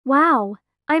Wow,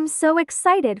 I'm so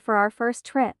excited for our first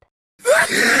trip.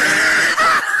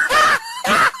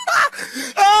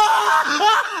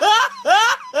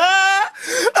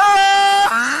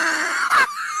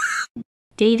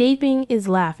 Yogurtping is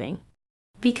laughing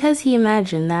because he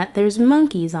imagined that there's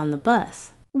monkeys on the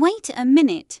bus. Wait a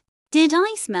minute. Did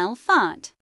I smell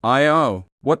fart? I-oh,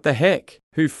 what the heck?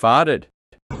 Who farted?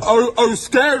 Oh,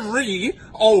 scary!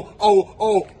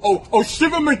 Oh,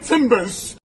 shiver my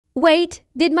timbers! Wait,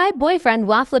 did my boyfriend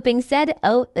Wafflipping said,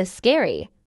 oh, the scary?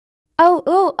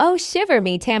 Oh, shiver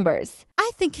me timbers.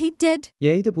 I think he did.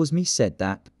 Yeah, that was me said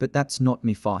that, but that's not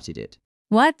me farted it.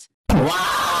 What?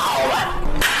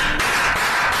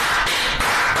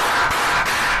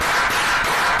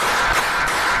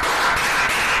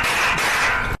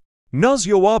 Nuz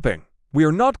Yogurtping. We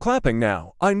are not clapping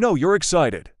now. I know you're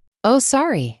excited. Oh,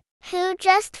 sorry. Who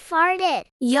just farted?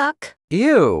 Yuck.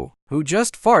 Ew! Who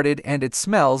just farted and it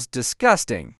smells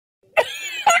disgusting.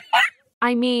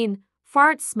 I mean,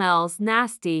 fart smells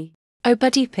nasty. Oh,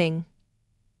 Buddyping.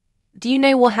 Do you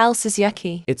know what else is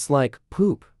yucky? It's like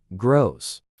poop.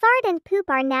 Gross. Fart and poop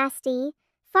are nasty.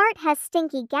 Fart has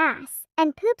stinky gas,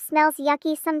 and poop smells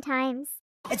yucky sometimes.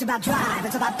 It's about drive,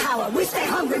 it's about power. We stay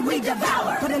hungry, we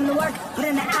devour. Put in the work, put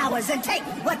in the hours, and take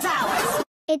what's ours.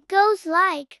 It goes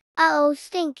like, uh-oh,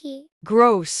 stinky.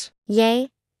 Gross. Yay,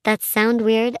 that sound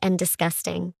weird and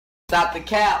disgusting. Stop the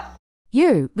cap.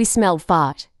 We smell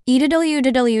fart.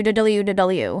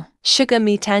 Eat-a-w-w-w-w-w. Sugar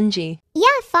me tangy.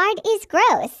 Yeah, fart is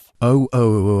gross.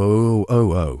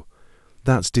 Oh.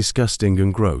 That's disgusting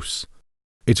and gross.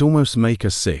 It almost make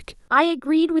us sick. I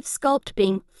agreed with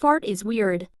Sculptping. Fart is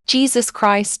weird. Jesus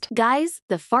Christ. Guys,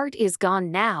 the fart is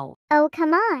gone now. Oh,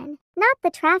 come on. Not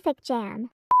the traffic jam.